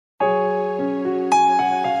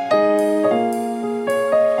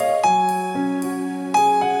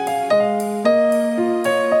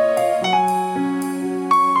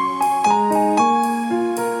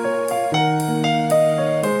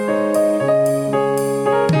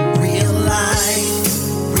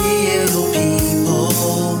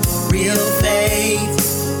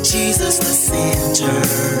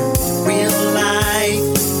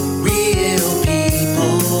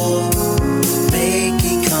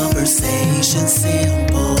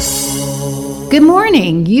Good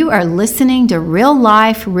morning. You are listening to Real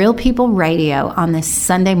Life, Real People Radio on this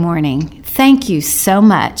Sunday morning. Thank you so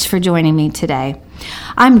much for joining me today.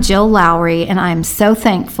 I'm Jill Lowry, and I'm so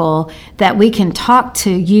thankful that we can talk to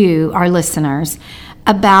you, our listeners,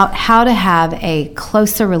 about how to have a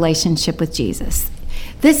closer relationship with Jesus.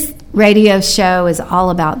 This radio show is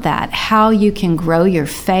all about that, how you can grow your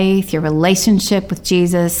faith, your relationship with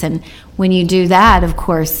Jesus, and when you do that, of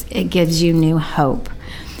course, it gives you new hope.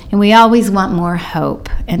 And we always want more hope.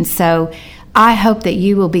 And so I hope that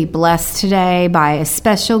you will be blessed today by a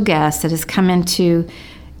special guest that has come into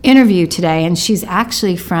interview today. And she's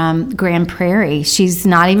actually from Grand Prairie. She's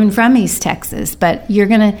not even from East Texas, but you're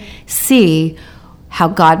going to see how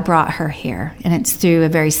God brought her here. And it's through a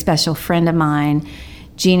very special friend of mine,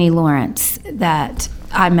 Jeannie Lawrence, that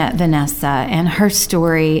I met Vanessa, and her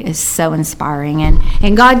story is so inspiring.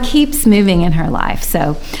 And God keeps moving in her life.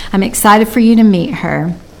 So I'm excited for you to meet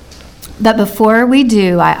her. But before we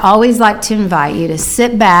do, I always like to invite you to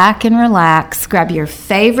sit back and relax, grab your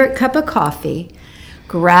favorite cup of coffee,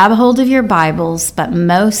 grab a hold of your Bibles, but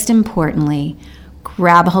most importantly,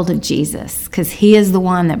 grab a hold of Jesus, because he is the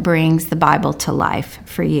one that brings the Bible to life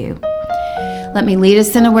for you. Let me lead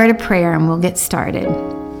us in a word of prayer and we'll get started.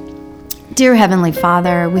 Dear Heavenly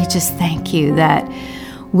Father, we just thank you that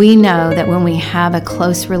we know that when we have a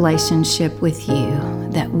close relationship with you,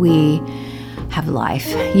 that we have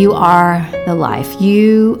life. You are the life.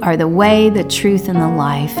 You are the way, the truth, and the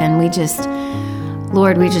life. And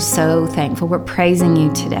Lord, we're just so thankful. We're praising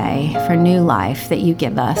you today for new life that you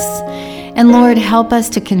give us. And Lord, help us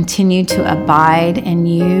to continue to abide in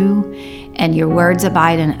you and your words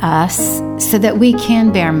abide in us so that we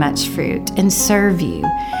can bear much fruit and serve you.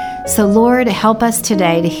 So Lord, help us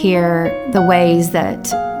today to hear the ways that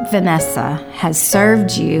Vanessa has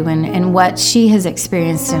served you and what she has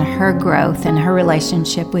experienced in her growth and her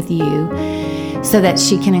relationship with you so that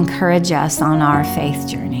she can encourage us on our faith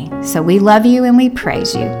journey. So we love you and we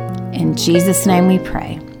praise you. In Jesus' name we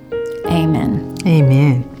pray. Amen.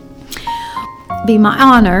 Amen. It'd be my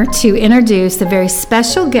honor to introduce a very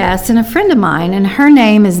special guest and a friend of mine, and her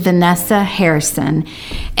name is Vanessa Harrison.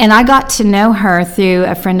 And I got to know her through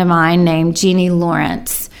a friend of mine named Jeannie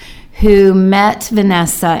Lawrence, who met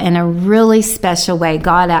Vanessa in a really special way.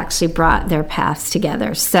 God actually brought their paths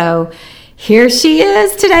together. So here she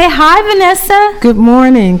is today. Hi, Vanessa. Good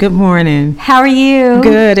morning. Good morning. How are you?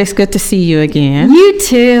 Good. It's good to see you again. You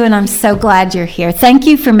too, and I'm so glad you're here. Thank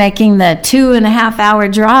you for making the 2.5-hour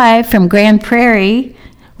drive from Grand Prairie.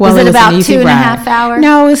 Well, was it about an 2.5 hours?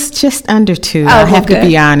 No, it's just under 2. I have to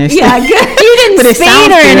be honest. Yeah, good. You didn't speed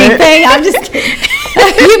or anything. I'm just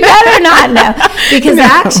you better not know. Because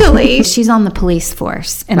actually, she's on the police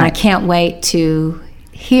force, and right. I can't wait to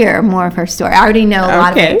hear more of her story. I already know a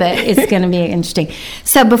lot of it, but it's going to be interesting.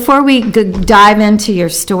 So before we dive into your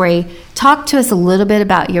story, talk to us a little bit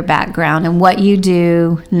about your background and what you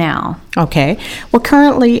do now. Okay. Well,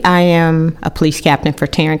 currently I am a police captain for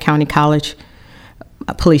Tarrant County College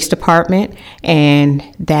Police Department, and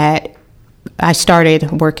that I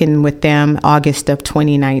started working with them August of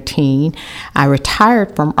 2019. I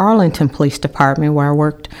retired from Arlington Police Department, where I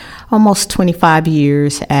worked almost 25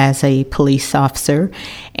 years as a police officer,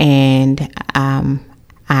 and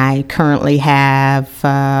I currently have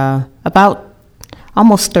about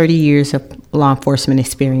almost 30 years of law enforcement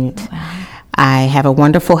experience. Wow. I have a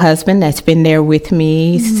wonderful husband that's been there with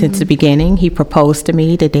me since the beginning. He proposed to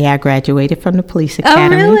me the day I graduated from the police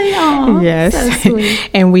academy. Oh, really? Oh, yes. So sweet.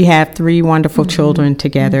 And we have 3 wonderful children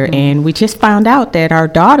together. And we just found out that our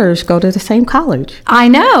daughters go to the same college. I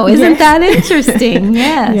know. Isn't that interesting?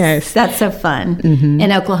 Yes. Yes. That's so fun.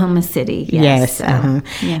 In Oklahoma City. Yes. So,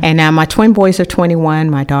 yeah. And now my twin boys are 21.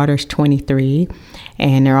 My daughter's 23.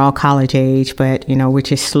 And they're all college age, but, we're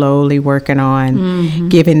just slowly working on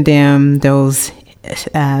giving them those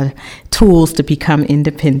tools to become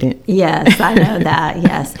independent. Yes, I know that,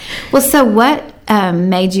 yes. Well, so what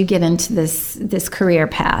made you get into this career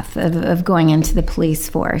path of going into the police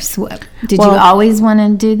force? Did you always want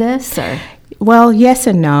to do this? Or? Well, yes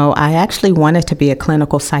and no. I actually wanted to be a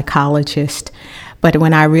clinical psychologist. But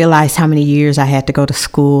when I realized how many years I had to go to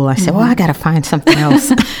school, I said, well, I got to find something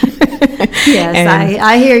else. Yes,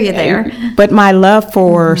 I hear you there. But my love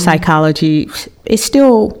for psychology is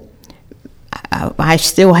still, I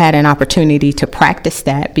still had an opportunity to practice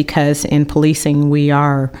that, because in policing we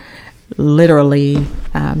are literally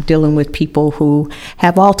dealing with people who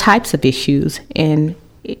have all types of issues, and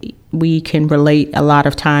we can relate a lot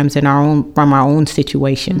of times from our own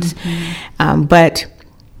situations. But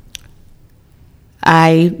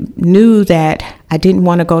I knew that I didn't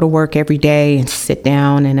want to go to work every day and sit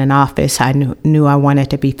down in an office. I knew I wanted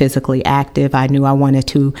to be physically active. I knew I wanted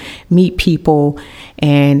to meet people,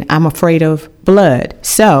 and I'm afraid of blood.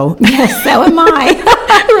 So, yes, so am I.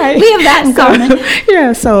 Right. We have that in common.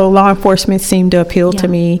 Yeah, so law enforcement seemed to appeal to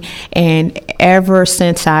me, and ever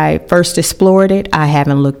since I first explored it, I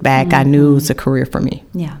haven't looked back. I knew it was a career for me.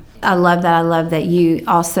 Yeah. I love that. I love that you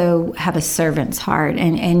also have a servant's heart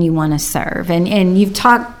and you want to serve. And you've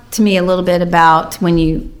talked to me a little bit about when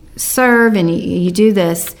you serve and you do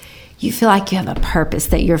this, you feel like you have a purpose,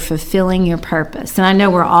 that you're fulfilling your purpose. And I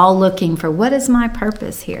know we're all looking for, what is my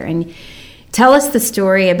purpose here? And tell us the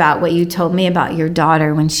story about what you told me about your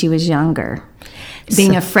daughter when she was younger,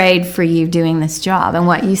 being afraid for you doing this job and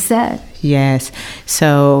what you said. Yes.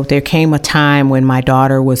 So there came a time when my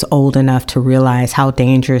daughter was old enough to realize how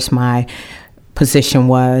dangerous my position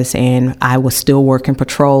was, and I was still working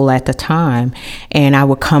patrol at the time, and I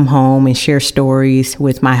would come home and share stories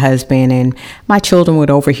with my husband, and my children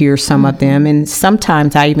would overhear some of them, and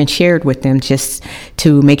sometimes I even shared with them just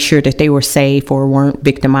to make sure that they were safe or weren't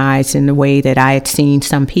victimized in the way that I had seen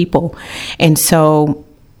some people. And so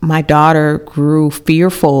my daughter grew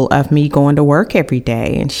fearful of me going to work every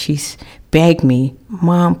day, and she's begged me,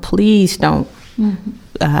 Mom, please don't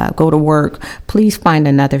go to work. Please find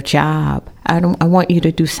another job. I want you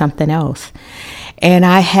to do something else. And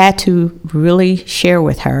I had to really share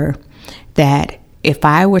with her that if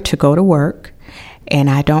I were to go to work and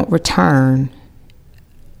I don't return,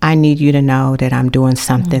 I need you to know that I'm doing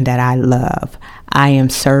something that I love. I am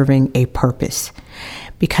serving a purpose.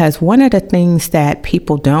 Because one of the things that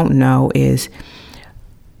people don't know is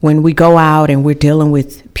when we go out and we're dealing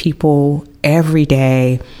with people every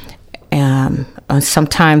day,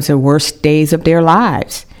 sometimes the worst days of their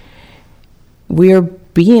lives, we're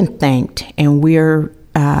being thanked and we're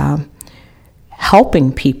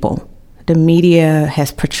helping people. The media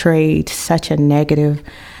has portrayed such a negative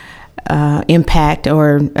impact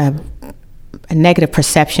or a negative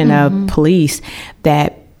perception of police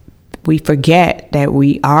that we forget that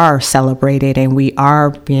we are celebrated and we are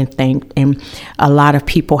being thanked. And a lot of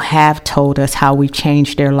people have told us how we've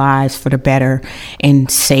changed their lives for the better and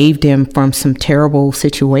saved them from some terrible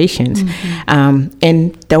situations.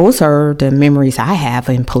 And those are the memories I have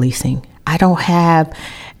in policing. I don't have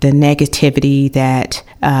the negativity that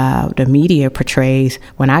the media portrays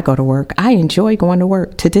when I go to work. I enjoy going to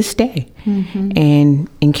work to this day and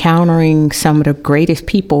encountering some of the greatest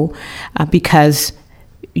people because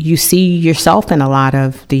you see yourself in a lot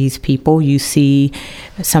of these people. You see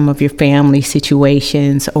some of your family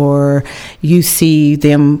situations, or you see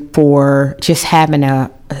them for just having a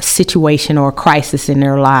situation or a crisis in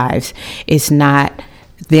their lives. It's not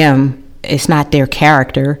them. It's not their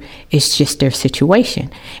character. It's just their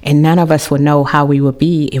situation. And none of us would know how we would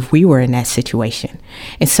be if we were in that situation.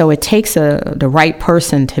 And so it takes the right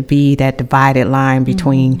person to be that divided line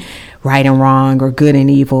between right and wrong or good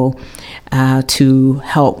and evil to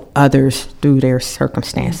help others through their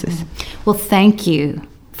circumstances. Well, thank you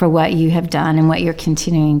for what you have done and what you're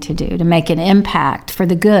continuing to do to make an impact for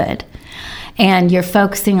the good. And you're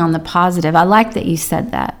focusing on the positive. I like that you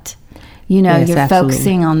said that. You know, yes, you're absolutely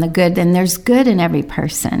focusing on the good, and there's good in every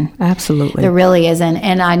person. Absolutely. There really is.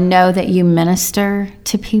 And I know that you minister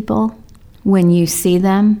to people when you see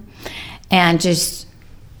them, and just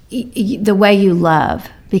the way you love.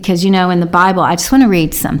 Because, you know, in the Bible, I just want to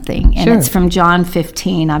read something, and it's from John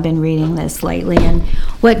 15. I've been reading this lately, and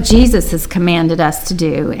what Jesus has commanded us to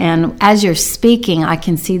do. And as you're speaking, I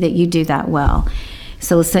can see that you do that well.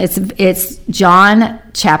 So it's John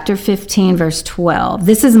chapter 15, verse 12.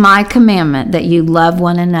 This is my commandment, that you love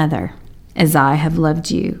one another as I have loved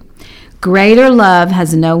you. Greater love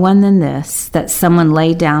has no one than this, that someone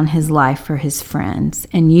lay down his life for his friends.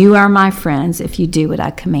 And you are my friends if you do what I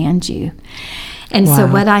command you. And so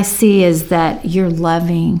what I see is that you're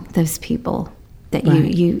loving those people that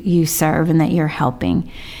you serve and that you're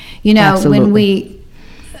helping. You know, absolutely.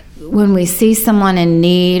 when we see someone in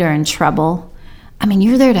need or in trouble, I mean,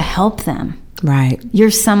 you're there to help them. Right.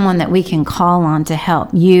 You're someone that we can call on to help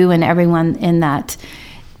you and everyone in that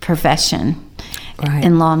profession,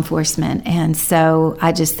 in law enforcement. And so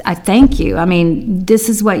I thank you. I mean, this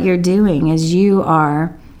is what you're doing, is you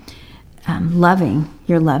are loving.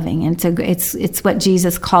 You're loving. And it's what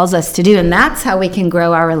Jesus calls us to do. And that's how we can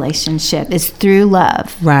grow our relationship, is through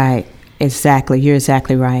love. Right. Exactly. You're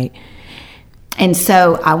exactly right. And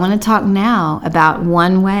so I want to talk now about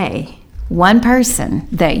one person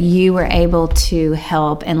that you were able to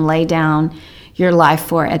help and lay down your life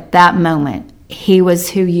for at that moment. He was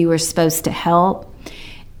who you were supposed to help,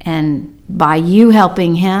 And by you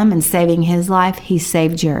helping him and saving his life, he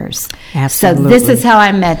saved yours. Absolutely. So this is how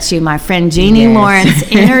I met you. My friend Jeannie Lawrence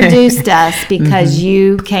introduced us because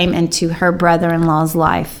you came into her brother-in-law's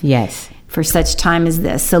life. Yes. For such time as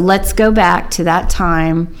this. So let's go back to that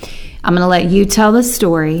time. I'm going to let you tell the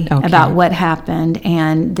story about what happened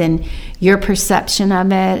and then your perception of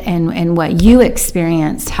it and what you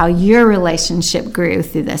experienced, how your relationship grew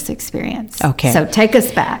through this experience. Okay. So take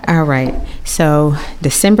us back. All right. So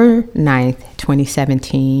December 9th,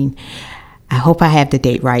 2017, I hope I have the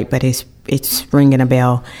date right, but it's ringing a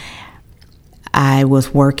bell. I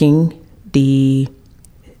was working the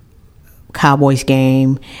Cowboys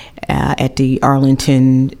game at the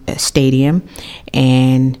Arlington Stadium,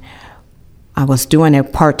 and I was doing a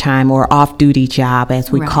part-time or off-duty job,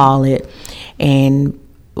 as we call it, and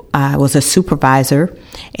I was a supervisor,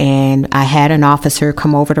 and I had an officer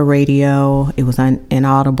come over the radio. It was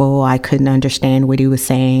inaudible. I couldn't understand what he was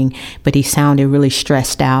saying, but he sounded really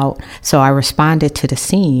stressed out, so I responded to the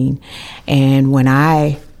scene, and when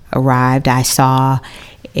I arrived, I saw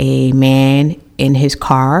a man in his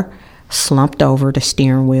car slumped over the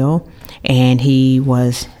steering wheel, and he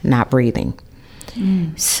was not breathing.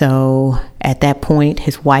 So at that point,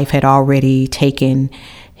 his wife had already taken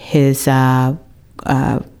his car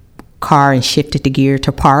and shifted the gear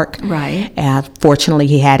to park. Right. Fortunately,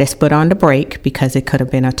 he had his foot on the brake because it could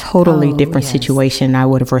have been a totally different situation I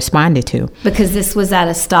would have responded to. Because this was at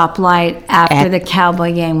a stoplight after the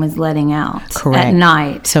Cowboy game was letting out. Correct. At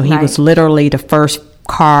night. So he was literally the first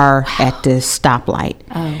car at the stoplight.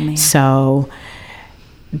 Oh, man. So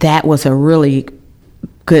that was a really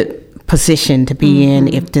good position to be in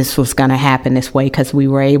if this was going to happen this way, because we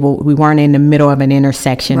weren't in the middle of an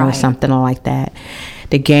intersection or something like that.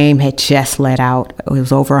 The game had just let out. It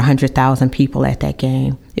was over 100,000 people at that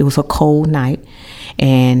game. It was a cold night,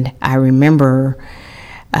 and I remember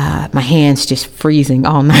my hands just freezing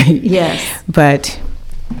all night. Yes. But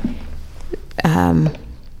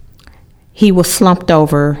he was slumped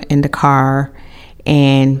over in the car,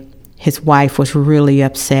 and his wife was really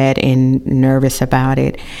upset and nervous about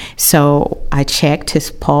it. So I checked his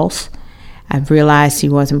pulse. I realized he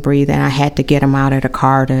wasn't breathing. I had to get him out of the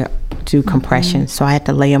car to do compression. So I had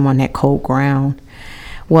to lay him on that cold ground.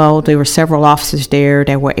 Well, there were several officers there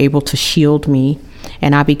that were able to shield me,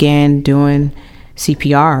 and I began doing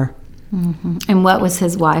CPR. And what was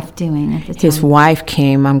his wife doing at the time? His wife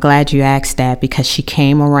came. I'm glad you asked that, because she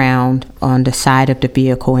came around on the side of the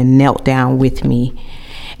vehicle and knelt down with me.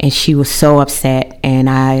 And she was so upset, and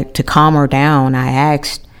to calm her down, I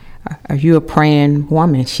asked, "Are you a praying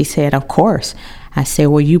woman?" She said, "Of course." I said,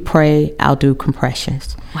 "Well, you pray, I'll do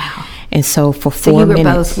compressions." Wow. And so for 4 minutes. So you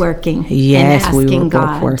were both working. Yes, and we were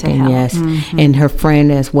God both working, to help. yes. And her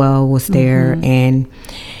friend as well was there, and,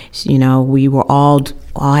 you know, we were all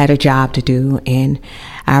had a job to do. And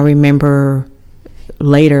I remember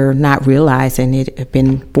later not realizing it had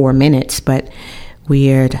been 4 minutes, but we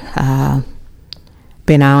had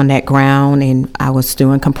been on that ground, and I was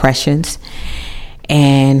doing compressions,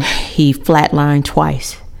 and he flatlined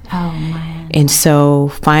twice. Oh, man. And so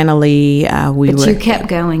finally But you kept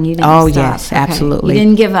going. You didn't stop. Okay. Yes, absolutely. You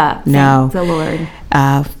didn't give up. No. Thank the Lord.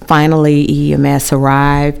 Finally, EMS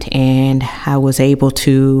arrived, and I was able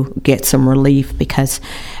to get some relief, because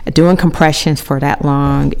doing compressions for that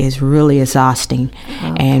long is really exhausting.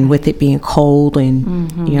 Okay. And with it being cold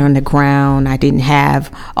and you're on the ground, I didn't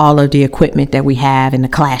have all of the equipment that we have in the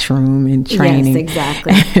classroom and training. Yes,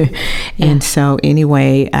 exactly. And so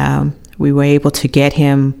anyway, we were able to get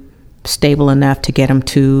him stable enough to get him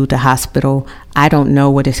to the hospital. I don't know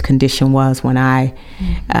what his condition was when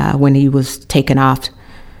when he was taken off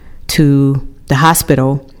to the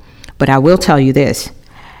hospital, but I will tell you this: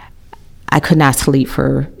 I could not sleep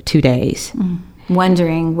for 2 days,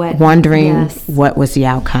 wondering what was the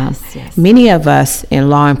outcome. Yes. Many of us in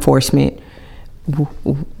law enforcement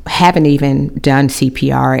haven't even done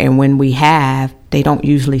CPR, and when we have, they don't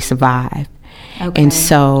usually survive. Okay. And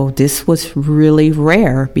so this was really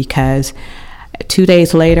rare, because 2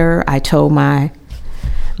 days later, I told my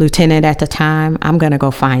lieutenant at the time, I'm going to go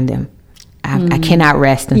find him. I cannot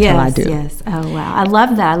rest until I do. Yes. Oh, wow. I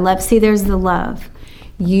love that. See, there's the love.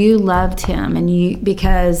 You loved him, and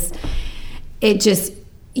because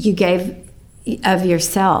you gave of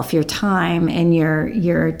yourself, your time, and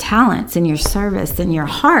your talents, and your service, and your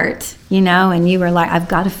heart, and you were like, I've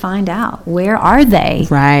got to find out, where are they?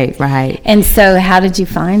 Right. And so how did you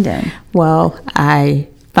find him? Well, I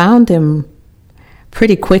found them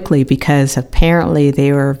pretty quickly, because apparently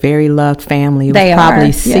they were a very loved family. It was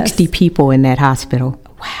probably 60 people in that hospital.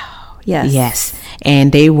 Wow. Yes. Yes.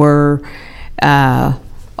 And they were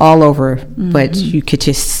all over, but you could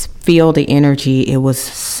just feel the energy. It was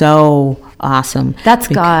so awesome. That's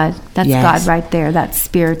God. That's Yes. God right there. That's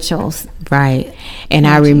spiritual. Right. And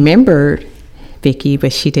I remembered Vicki,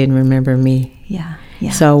 but she didn't remember me. Yeah. Yeah.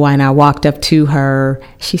 So when I walked up to her,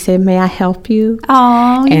 she said, "May I help you?"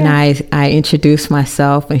 Oh, And yeah. I introduced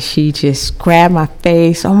myself, and she just grabbed my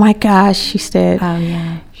face. "Oh my gosh," she said, Oh,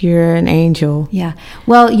 yeah. "You're an angel." Yeah.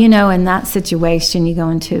 Well, in that situation, you go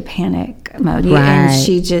into a panic mode. Right.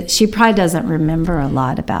 And she probably doesn't remember a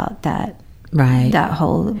lot about that Right.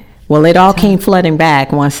 whole. Well, it all came flooding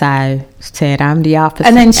back once I said, "I'm the officer."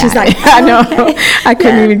 And then she's like, I know. okay. I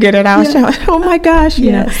couldn't Yeah. even get it out. Yeah. Oh my gosh,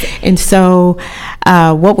 you know. Yes. And so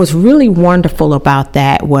what was really wonderful about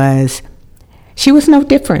that was she was no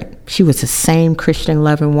different. She was the same Christian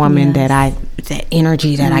loving woman Yes. that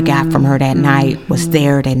energy that I got from her that night was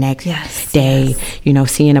there the next Yes, day,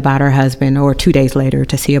 seeing about her husband, or 2 days later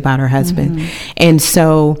to see about her husband. And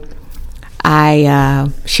so I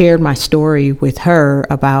shared my story with her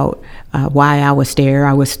about why I was there.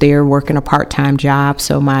 I was there working a part-time job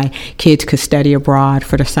so my kids could study abroad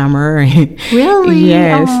for the summer. Really?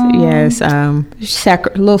 Yes, Aw. yes.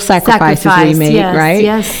 Little sacrifices we make, yes, right?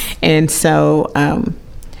 yes. And so,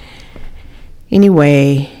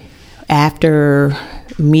 anyway, after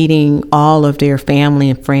meeting all of their family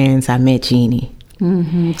and friends, I met Jeannie.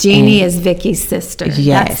 Jeannie is Vicky's sister.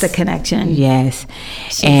 Yes. That's the connection. Yes.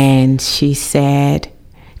 And she said,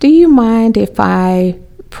 "Do you mind if I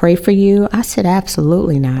pray for you?" I said,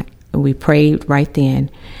 "Absolutely not." And we prayed right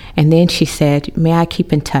then. And then she said, "May I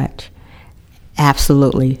keep in touch?"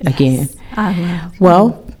 Absolutely, again. I love.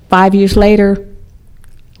 Well, 5 years later,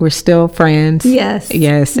 we're still friends. Yes.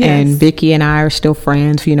 Yes. And Vicki and I are still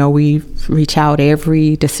friends. We reach out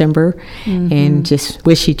every December and just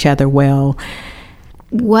wish each other well.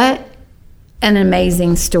 What an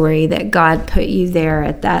amazing story that God put you there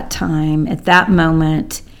at that time, at that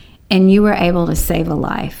moment, and you were able to save a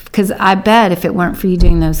life. Because I bet if it weren't for you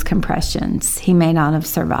doing those compressions, he may not have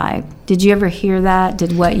survived. Did you ever hear that?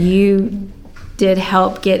 Did what you did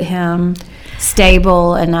help get him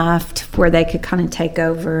stable enough to where they could kind of take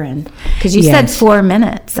over? And because you said 4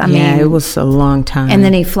 minutes. I mean, it was a long time. and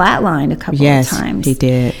then he flatlined a couple of times. Yes, he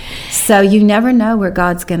did. So you never know where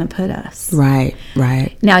God's going to put us. Right,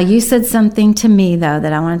 right. Now, you said something to me, though,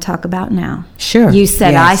 that I want to talk about now. Sure. You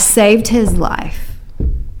said, yes. I saved his life,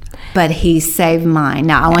 but he saved mine.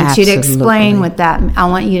 Now, I want you to explain what that, I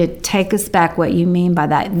want you to take us back what you mean by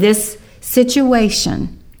that. This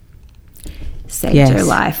situation saved your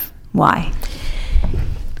life. Why?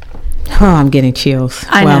 Oh, I'm getting chills.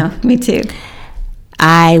 I know, me too.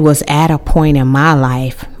 I was at a point in my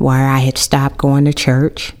life where I had stopped going to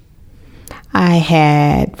church. I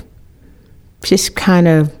had just kind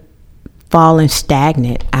of fallen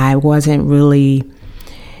stagnant. I wasn't really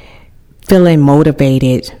feeling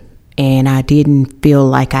motivated, and I didn't feel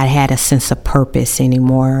like I had a sense of purpose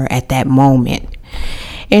anymore at that moment.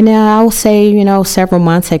 And I will say, several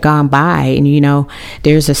months had gone by, and,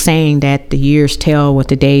 there's a saying that the years tell what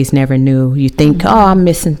the days never knew. You think, oh, I'm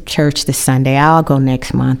missing church this Sunday, I'll go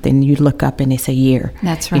next month. And you look up and it's a year.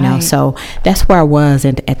 That's right. So that's where I was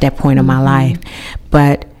at that point in my life.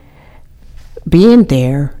 But being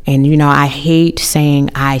there, and, I hate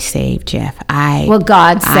saying I saved Jeff.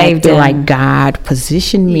 God saved him. I feel like God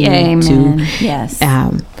positioned me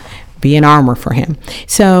to be an armor for him.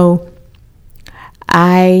 So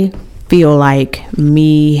I feel like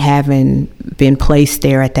me having been placed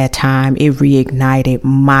there at that time, it reignited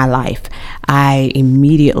my life. I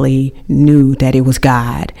immediately knew that it was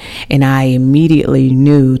God, and I immediately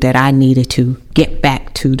knew that I needed to get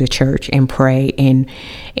back to the church and pray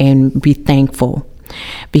and be thankful,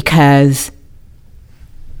 because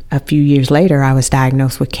a few years later I was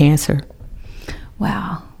diagnosed with cancer.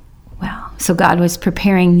 Wow. So God was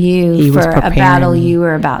preparing you for a battle you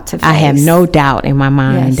were about to face. I have no doubt in my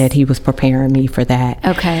mind that he was preparing me for that.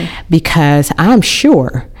 Okay. Because I'm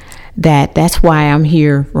sure that that's why I'm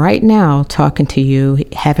here right now talking to you,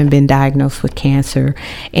 having been diagnosed with cancer,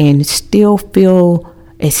 and still feel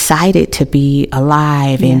excited to be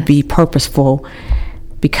alive and be purposeful,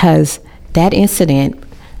 because that incident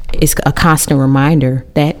is a constant reminder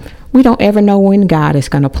that we don't ever know when God is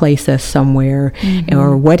going to place us somewhere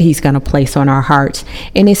or what he's going to place on our hearts.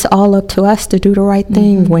 And it's all up to us to do the right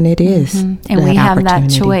thing when it is. And we have that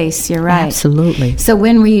choice. You're right. Absolutely. So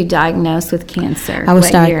when were you diagnosed with cancer? I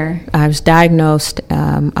was what year? I was diagnosed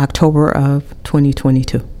October of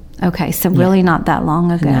 2022. Okay, so really not that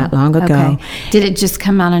long ago. Not long ago. Okay. Did it just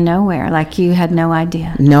come out of nowhere? Like you had no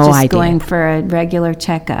idea? No just idea. Going for a regular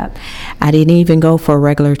checkup? I didn't even go for a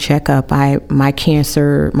regular checkup. My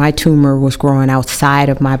tumor was growing outside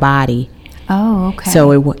of my body. Oh, okay.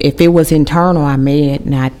 So if it was internal, I may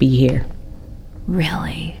not be here.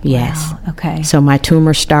 Really? Yes. Wow. Okay. So my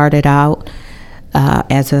tumor started out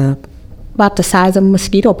as about the size of a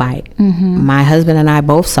mosquito bite. Mm-hmm. My husband and I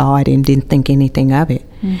both saw it and didn't think anything of it.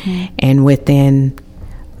 Mm-hmm. And within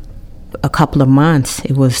a couple of months,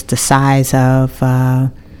 it was the size of,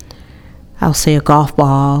 I'll say, a golf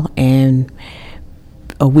ball. And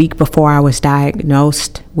a week before I was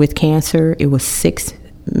diagnosed with cancer, it was 6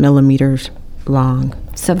 millimeters long.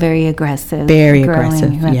 So very aggressive. Very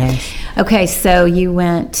aggressive, yes. Okay, so you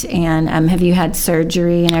went and have you had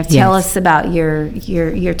surgery? And tell us about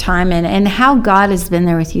your time and how God has been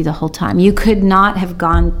there with you the whole time. You could not have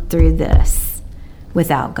gone through this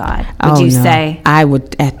without God, would you say? I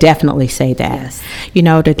would definitely say that. Yes. You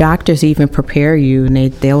know, the doctors even prepare you, and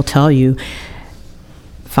they'll tell you,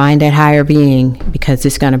 find that higher being because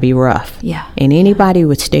it's going to be rough. Yeah. And anybody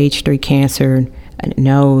with stage 3 cancer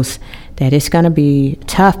knows that it's going to be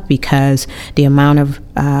tough because the amount of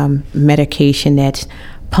medication that's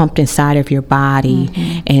pumped inside of your body,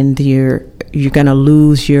 mm-hmm. and you're going to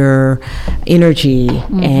lose your energy,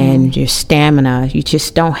 mm-hmm. and your stamina. You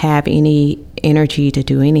just don't have any energy to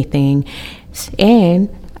do anything. And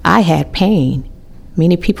I had pain.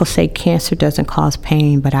 Many people say cancer doesn't cause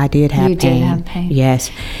pain, but I did have pain. You did have pain. Yes.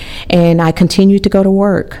 And I continued to go to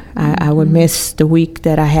work. Mm-hmm. I would miss the week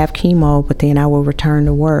that I have chemo, but then I will return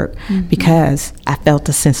to work, mm-hmm. because I felt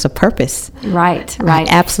a sense of purpose. Right. I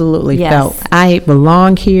absolutely felt I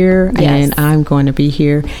belong here, and I'm going to be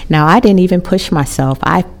here. Now, I didn't even push myself.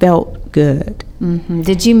 I felt good. Mm-hmm.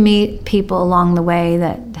 Did you meet people along the way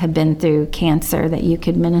that had been through cancer that you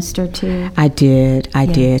could minister to? I did.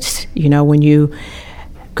 You know, when you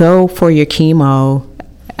go for your chemo,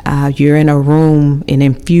 you're in a room, an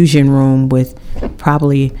infusion room with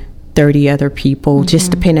probably 30 other people, mm-hmm. just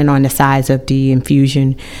depending on the size of the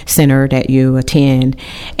infusion center that you attend.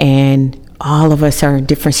 And all of us are in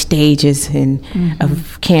different stages mm-hmm.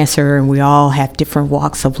 of cancer, and we all have different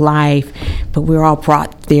walks of life, but we're all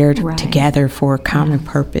brought there together for a common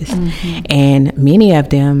purpose. Mm-hmm. And many of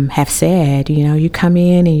them have said, you know, you come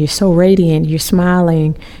in and you're so radiant, you're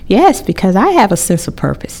smiling. Yes, because I have a sense of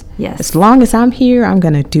purpose. Yes. As long as I'm here, I'm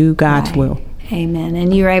going to do God's will. Amen.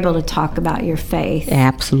 And you're able to talk about your faith.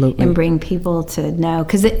 Absolutely. And bring people to know,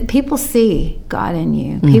 because people see God in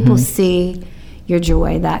you. Mm-hmm. People see your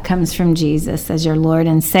joy that comes from Jesus as your Lord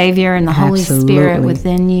and Savior, and the Holy Spirit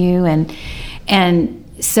within you.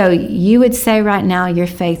 And so you would say right now your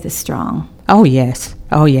faith is strong. Oh, yes.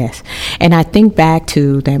 And I think back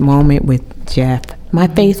to that moment with Jeff. My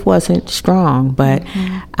mm-hmm. faith wasn't strong, but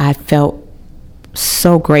mm-hmm. I felt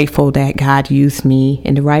so grateful that God used me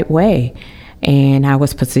in the right way. And I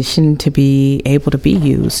was positioned to be able to be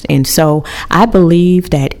used. And so I believe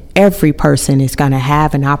that every person is going to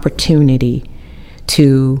have an opportunity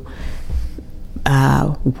to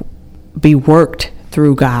be worked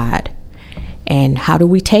through God. And how do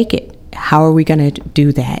we take it? How are we going to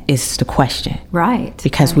do that is the question. Right.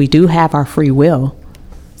 Because we do have our free will.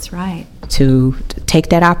 That's right. To take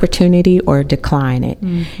that opportunity or decline it.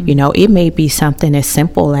 Mm-hmm. You know, it may be something as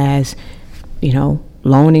simple as, you know,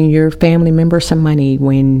 loaning your family member some money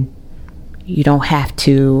when you don't have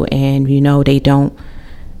to, and you know they don't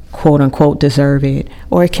quote unquote deserve it.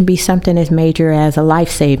 Or it can be something as major as a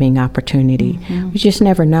life-saving opportunity. Mm-hmm. You just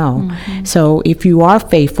never know. Mm-hmm. So if you are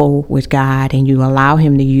faithful with God and you allow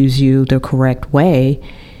him to use you the correct way,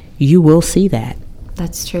 you will see that.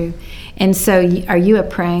 That's true. And so are you a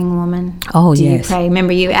praying woman? Oh, Do yes. you pray?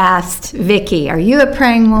 Remember you asked Vicki, are you a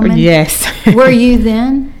praying woman? Yes. Were you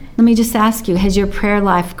then? Let me just ask you, has your prayer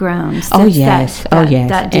life grown since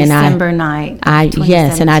that December night?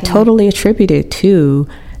 Yes, and I totally attribute it to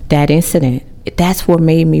that incident. That's what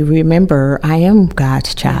made me remember I am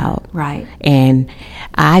God's child. Right. And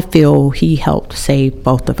I feel he helped save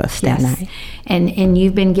both of us that night. And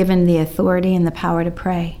you've been given the authority and the power to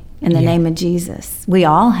pray in the name of Jesus. We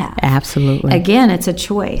all have. Absolutely. Again, it's a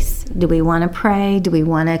choice. Do we want to pray? Do we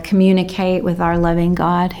want to communicate with our loving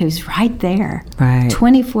God who's right there? Right.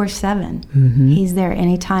 24/7. Mm-hmm. He's there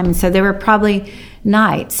anytime. And so there were probably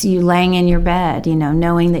nights you laying in your bed, you know,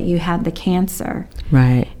 knowing that you had the cancer.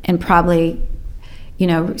 Right. And probably, you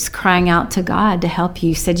know, crying out to God to help you.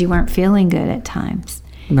 You said you weren't feeling good at times.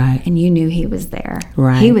 Right. And you knew he was there.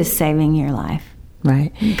 Right. He was saving your life.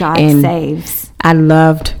 Right. God saves. I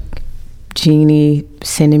loved Jeannie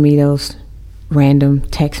sending me those random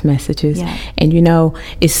text messages. Yeah. And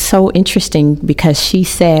it's so interesting because she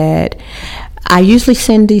said, I usually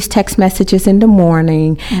send these text messages in the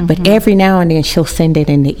morning, but every now and then she'll send it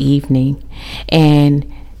in the evening.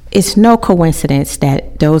 And it's no coincidence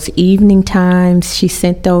that those evening times she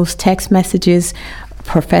sent those text messages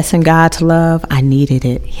professing God's love, I needed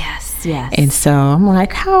it. Yes. And so I'm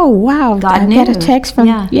like, oh, wow. God I knew. got a text from,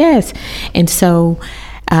 yes. And so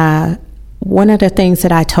one of the things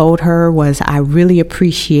that I told her was I really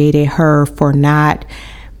appreciated her for not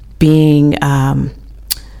being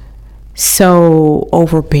so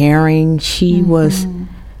overbearing. She was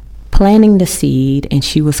planting the seed, and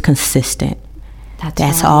she was consistent.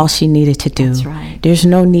 That's all she needed to do. That's right. There's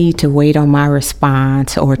no need to wait on my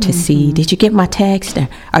response or to see, did you get my text?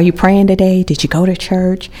 Are you praying today? Did you go to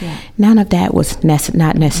church? Yeah. None of that was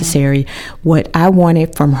not necessary. What I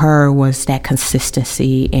wanted from her was that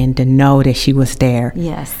consistency and to know that she was there.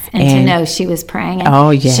 Yes, and to know she was praying.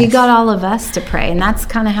 And yes. She got all of us to pray, and that's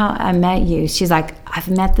kind of how I met you. She's like, I've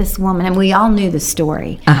met this woman, and we all knew the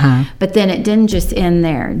story. But then it didn't just end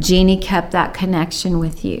there. Jeannie kept that connection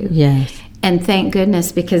with you. Yes. And thank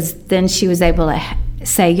goodness, because then she was able to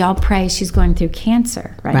say, y'all pray, she's going through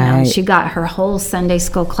cancer right now. And she got her whole Sunday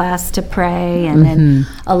school class to pray, and then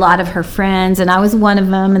a lot of her friends, and I was one of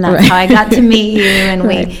them, and that's how I got to meet you,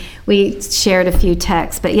 and we shared a few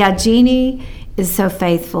texts. But yeah, Jeannie is so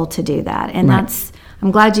faithful to do that, and I'm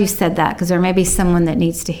glad you said that, because there may be someone that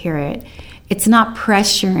needs to hear it. It's not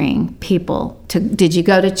pressuring people to, did you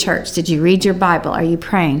go to church? Did you read your Bible? Are you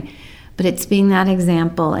praying? But it's being that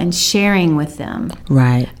example and sharing with them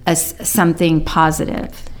as something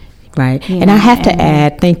positive. Right. And I have to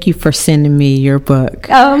add, thank you for sending me your book.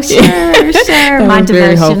 Oh, sure. My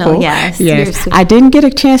devotional, yes. I didn't get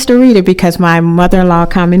a chance to read it because my mother-in-law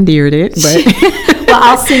commandeered it. But well,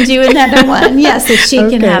 I'll send you another one. So she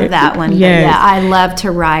can have that one. Yes. But yeah, I love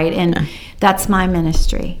to write, and that's my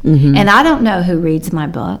ministry. And I don't know who reads my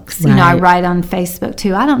books. I write on Facebook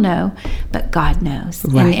too. I don't know, but God knows.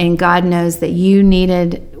 And God knows that you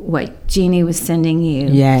needed what Jeannie was sending you.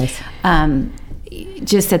 Yes.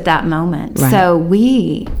 Just at that moment. So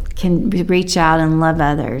we can reach out and love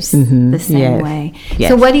others the same way. Yes.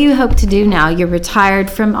 So what do you hope to do now? You're retired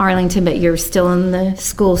from Arlington, but you're still in the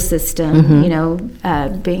school system,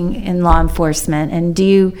 being in law enforcement. And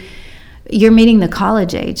you're meeting the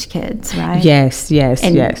college age kids, right? Yes.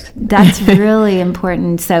 That's really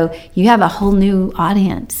important. So you have a whole new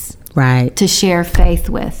audience. To share faith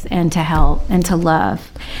with, and to help, and to love.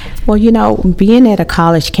 Well, being at a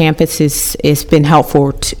college campus is been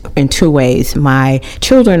helpful in two ways. My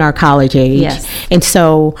children are college age, and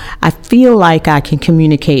so I feel like I can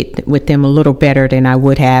communicate with them a little better than I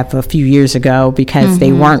would have a few years ago because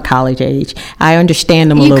they weren't college age. I understand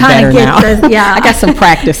them a little better now. I got some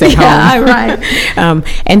practice at home.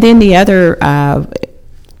 And then the other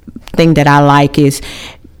thing that I like is,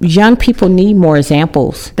 young people need more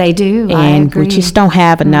examples. They do. And I agree. we just don't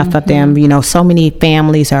have enough of them. So many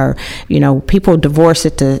families are, people divorce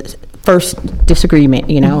at the first disagreement,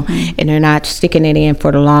 and they're not sticking it in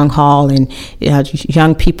for the long haul. And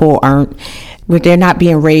young people they're not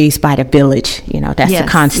being raised by the village. That's the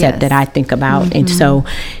concept that I think about. And so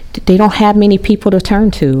they don't have many people to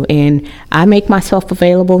turn to, and I make myself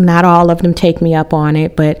available. Not all of them take me up on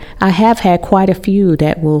it, but I have had quite a few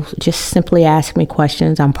that will just simply ask me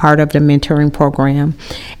questions. I'm part of the mentoring program,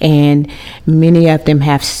 and many of them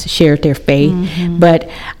have shared their faith. But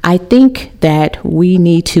I think that we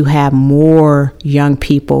need to have more young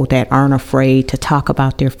people that aren't afraid to talk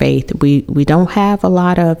about their faith. We don't have a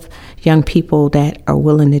lot of young people that are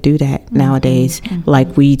willing to do that nowadays, like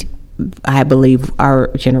I believe our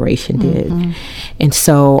generation did. And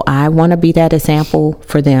so I want to be that example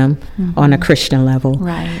for them on a Christian level.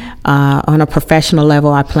 On a professional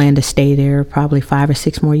level, I plan to stay there probably 5 or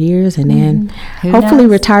 6 more years, and then hopefully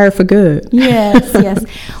retire for good. Yes.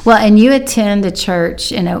 Well, and you attend a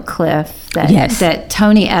church in Oak Cliff that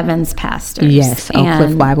Tony Evans pastors. Oak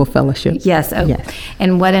Cliff Bible Fellowship. Yes.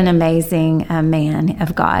 And what an amazing man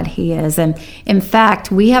of God he is. And in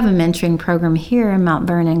fact, we have a mentoring program here in Mount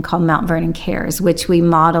Vernon called Mount Vernon Cares, which we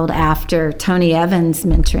modeled after Tony Evans'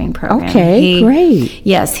 mentoring program. Okay, great.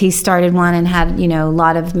 Yes, he started one and had a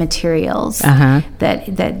lot of materials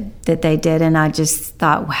that they did, and I just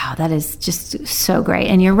thought, wow, that is just so great.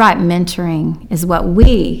 And you're right, mentoring is what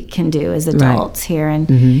we can do as adults here,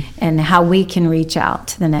 and how we can reach out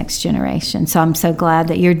to the next generation. So I'm so glad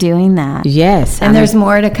that you're doing that. Yes, and there's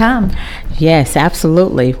more to come. Yes,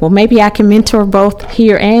 absolutely. Well, maybe I can mentor both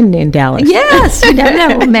here and in Dallas. Yes, you never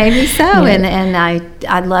know. Well, maybe so. And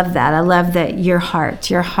I love that. I love that your heart,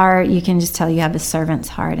 you can just tell you have a servant's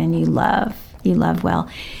heart, and you love You love well.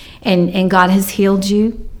 And God has healed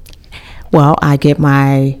you? Well, I'm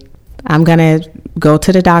going to go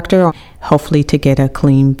to the doctor, hopefully to get a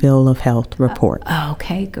clean bill of health report.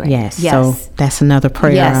 Okay, great. Yes. So that's another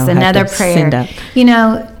prayer. Yes, another prayer. Send up. You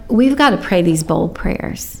know, we've got to pray these bold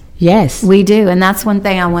prayers. Yes. We do. And that's one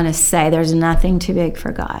thing I want to say. There's nothing too big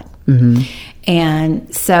for God. Mm-hmm.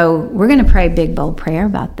 And so we're going to pray a big, bold prayer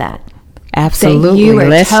about that. Absolutely. You are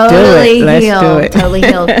Let's totally do it. healed. Let's do it. Totally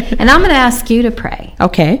healed. And I'm going to ask you to pray.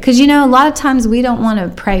 Okay. Because, you know, a lot of times we don't want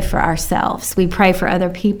to pray for ourselves. We pray for other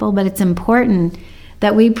people, but it's important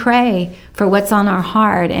that we pray for what's on our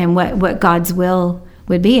heart and what God's will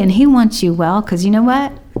would be. And He wants you well, because you know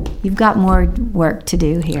what? You've got more work to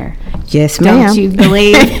do here. Yes, ma'am. Don't you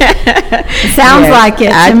believe? It sounds like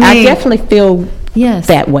it to me. I definitely feel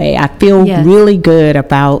that way. I feel really good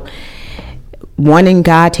about wanting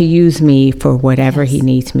God to use me for whatever He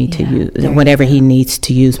needs me to use, whatever He needs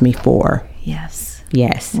to use me for. Yes.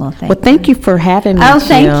 Well, thank you for having me. Oh,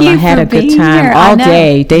 thank you. I had for a good being time here. all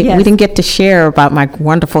day. We didn't get to share about my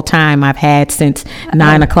wonderful time I've had since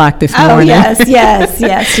 9 o'clock this morning.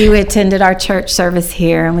 Yes. You attended our church service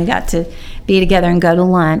here, and we got to be together and go to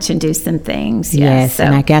lunch and do some things. Yes,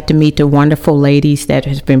 and I got to meet the wonderful ladies that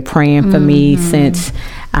has been praying for me since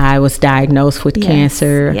I was diagnosed with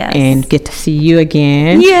cancer, and get to see you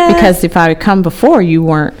again. Yes. Because if I had come before, you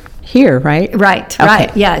weren't here, right? Right.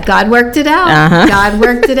 Yeah, God worked it out. God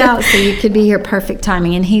worked it out so you could be here, perfect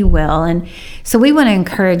timing, and He will. And so we want to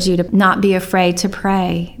encourage you to not be afraid to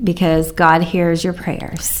pray, because God hears your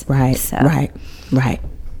prayers. Right.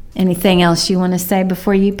 Anything else you want to say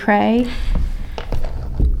before you pray?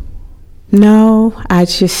 No, I'm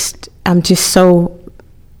just so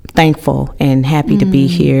thankful and happy to be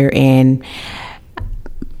here, and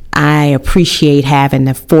I appreciate having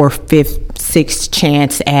the 4th, 5th, 6th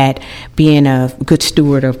chance at being a good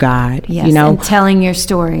steward of God. Yes, you know, and telling your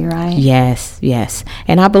story, right? Yes.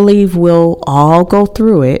 And I believe we'll all go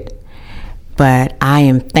through it, but I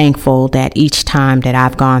am thankful that each time that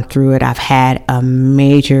I've gone through it, I've had a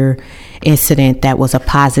major incident that was a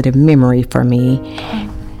positive memory for me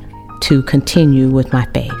to continue with my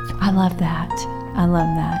faith. I love that.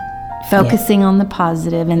 Focusing on the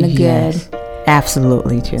positive and the good.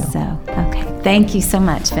 Absolutely, Jill. So, okay. Thank you so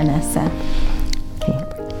much, Vanessa.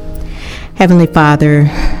 Heavenly Father,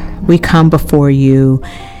 we come before you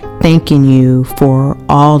thanking you for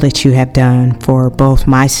all that you have done for both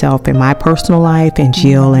myself and my personal life, and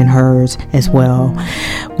Jill and hers as well.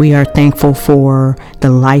 We are thankful for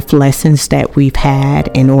the life lessons that we've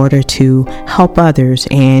had in order to help others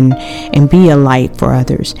and be a light for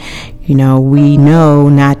others. You know, we know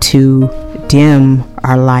not to dim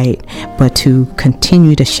our light, but to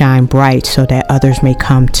continue to shine bright so that others may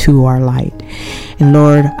come to our light. And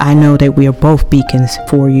Lord, I know that we are both beacons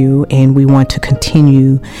for you, and we want to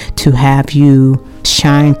continue to have you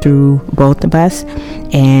shine through both of us.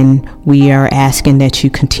 And we are asking that you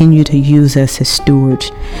continue to use us as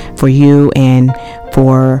stewards for you and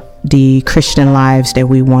for the Christian lives that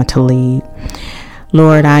we want to lead.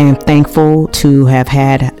 Lord, I am thankful to have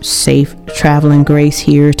had safe traveling grace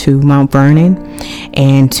here to Mount Vernon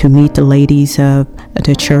and to meet the ladies of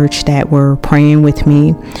the church that were praying with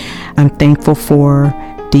me. I'm thankful for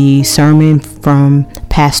the sermon from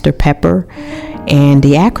Pastor Pepper and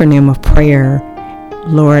the acronym of prayer.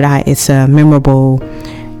 Lord, it's a memorable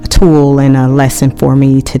tool and a lesson for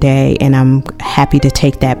me today, and I'm happy to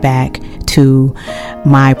take that back to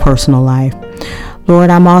my personal life.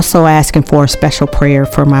 Lord, I'm also asking for a special prayer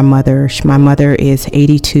for my mother. My mother is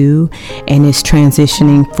 82 and is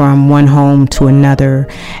transitioning from one home to another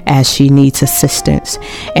as she needs assistance.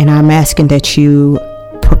 And I'm asking that you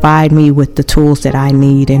provide me with the tools that I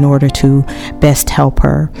need in order to best help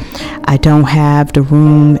her. I don't have the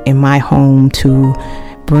room in my home to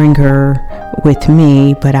bring her with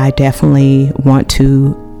me, but I definitely want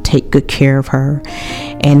to take good care of her.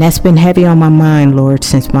 And that's been heavy on my mind, Lord,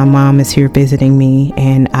 since my mom is here visiting me,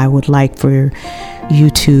 and I would like for you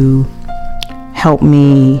to help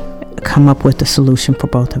me come up with a solution for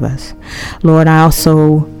both of us. Lord, I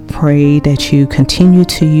also pray that you continue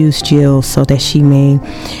to use Jill so that she may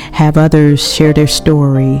have others share their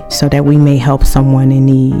story so that we may help someone in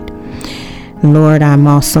need. Lord, I'm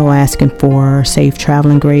also asking for safe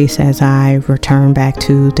traveling grace as I return back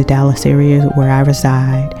to the Dallas area where I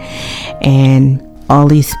reside. And all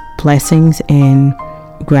these blessings and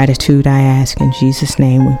gratitude I ask in Jesus'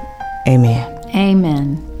 name. Amen.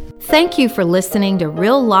 Amen. Thank you for listening to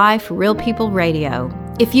Real Life, Real People Radio.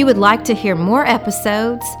 If you would like to hear more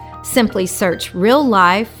episodes, simply search Real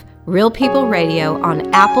Life, Real People Radio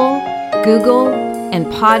on Apple, Google, and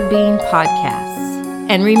Podbean podcasts.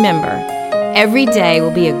 And remember, Every day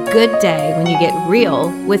will be a good day when you get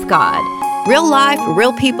real with God. Real Life,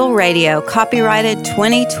 Real People Radio, copyrighted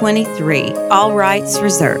 2023. All rights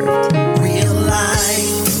reserved. Real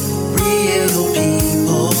life, real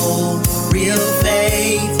people, real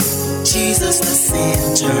faith, Jesus the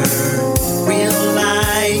center. Real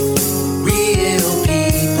life, real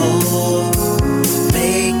people,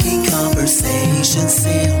 making conversations